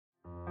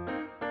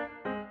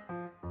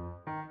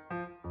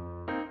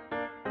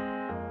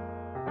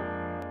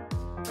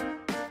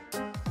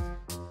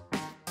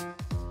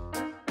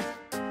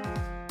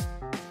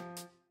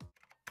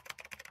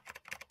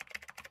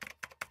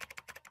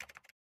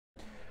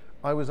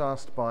I was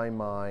asked by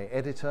my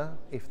editor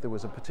if there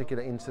was a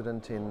particular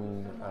incident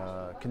in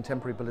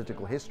contemporary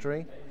political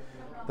history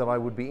that I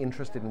would be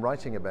interested in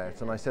writing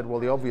about, and I said, well,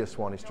 the obvious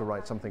one is to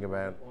write something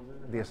about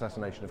the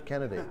assassination of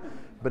Kennedy,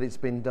 but it's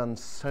been done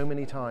so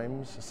many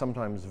times,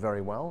 sometimes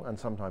very well and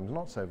sometimes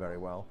not so very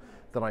well,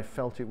 that I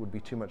felt it would be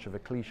too much of a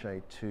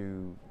cliche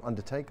to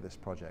undertake this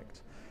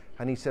project.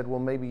 And he said, well,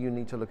 maybe you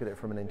need to look at it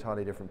from an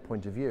entirely different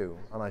point of view.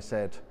 And I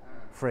said,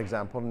 for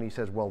example, and he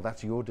says, well,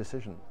 that's your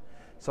decision.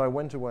 So I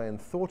went away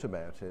and thought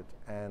about it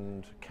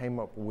and came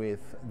up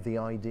with the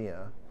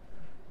idea,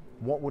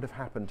 what would have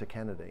happened to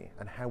Kennedy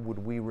and how would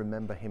we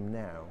remember him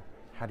now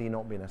had he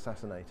not been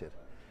assassinated?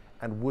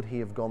 And would he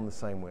have gone the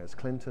same way as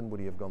Clinton? Would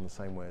he have gone the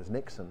same way as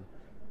Nixon?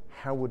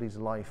 How would his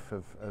life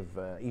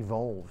have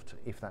evolved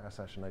if that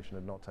assassination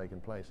had not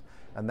taken place?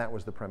 And that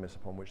was the premise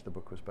upon which the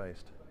book was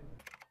based.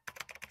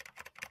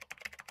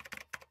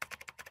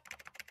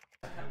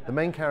 The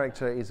main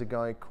character is a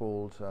guy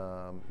called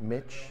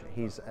Mitch.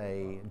 He's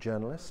a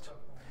journalist.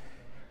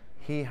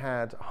 He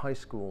had a high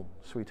school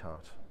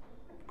sweetheart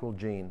called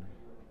Jean.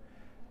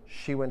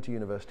 She went to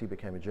university,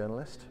 became a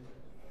journalist,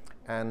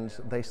 and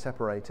they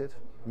separated.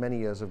 Many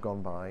years have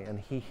gone by, and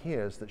he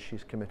hears that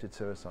she's committed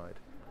suicide.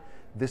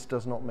 This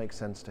does not make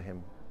sense to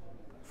him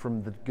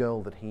from the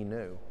girl that he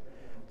knew.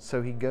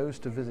 So he goes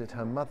to visit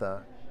her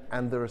mother,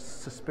 and there are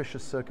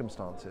suspicious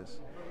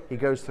circumstances. He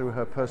goes through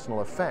her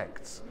personal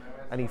effects,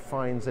 and he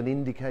finds an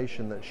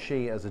indication that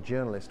she, as a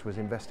journalist, was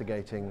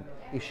investigating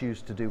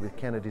issues to do with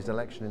Kennedy's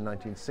election in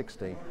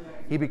 1960.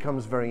 He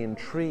becomes very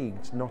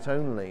intrigued, not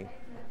only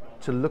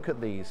to look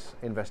at these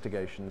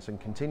investigations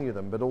and continue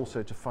them, but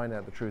also to find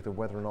out the truth of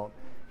whether or not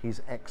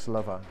his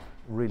ex-lover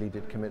really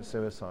did commit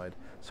suicide.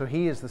 So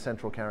he is the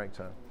central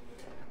character.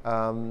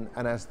 And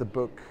as the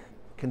book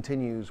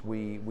continues,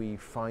 we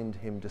find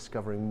him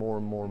discovering more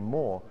and more and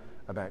more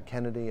about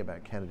Kennedy,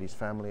 about Kennedy's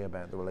family,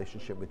 about the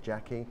relationship with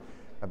Jackie,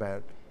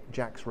 about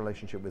Jack's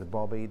relationship with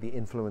Bobby, the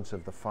influence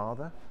of the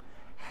father,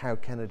 how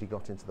Kennedy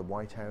got into the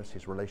White House,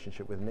 his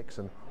relationship with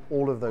Nixon.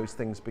 All of those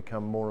things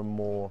become more and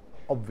more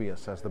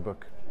obvious as the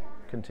book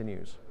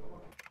continues.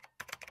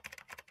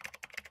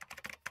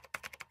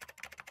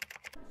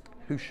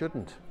 Who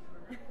shouldn't?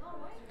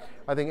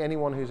 I think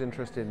anyone who's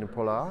interested in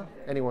polar,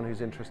 anyone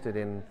who's interested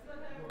in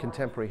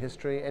contemporary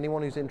history,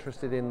 anyone who's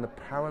interested in the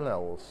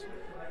parallels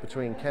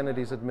between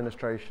Kennedy's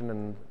administration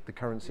and the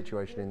current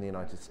situation in the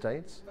United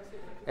States,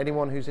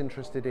 anyone who's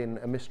interested in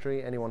a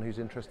mystery, anyone who's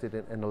interested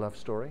in a love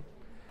story,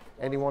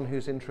 anyone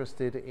who's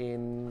interested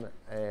in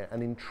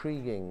an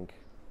intriguing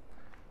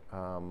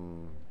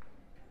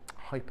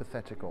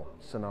hypothetical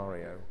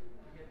scenario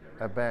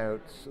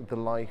about the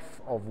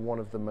life of one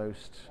of the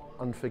most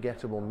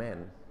unforgettable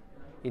men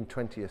in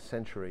 20th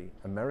century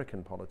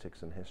American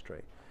politics and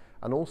history,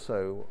 and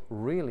also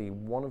really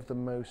one of the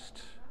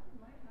most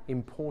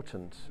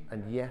important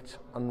and yet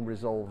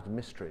unresolved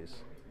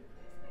mysteries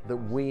that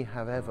we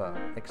have ever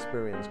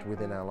experienced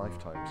within our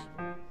lifetimes.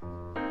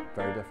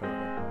 Very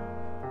definitely.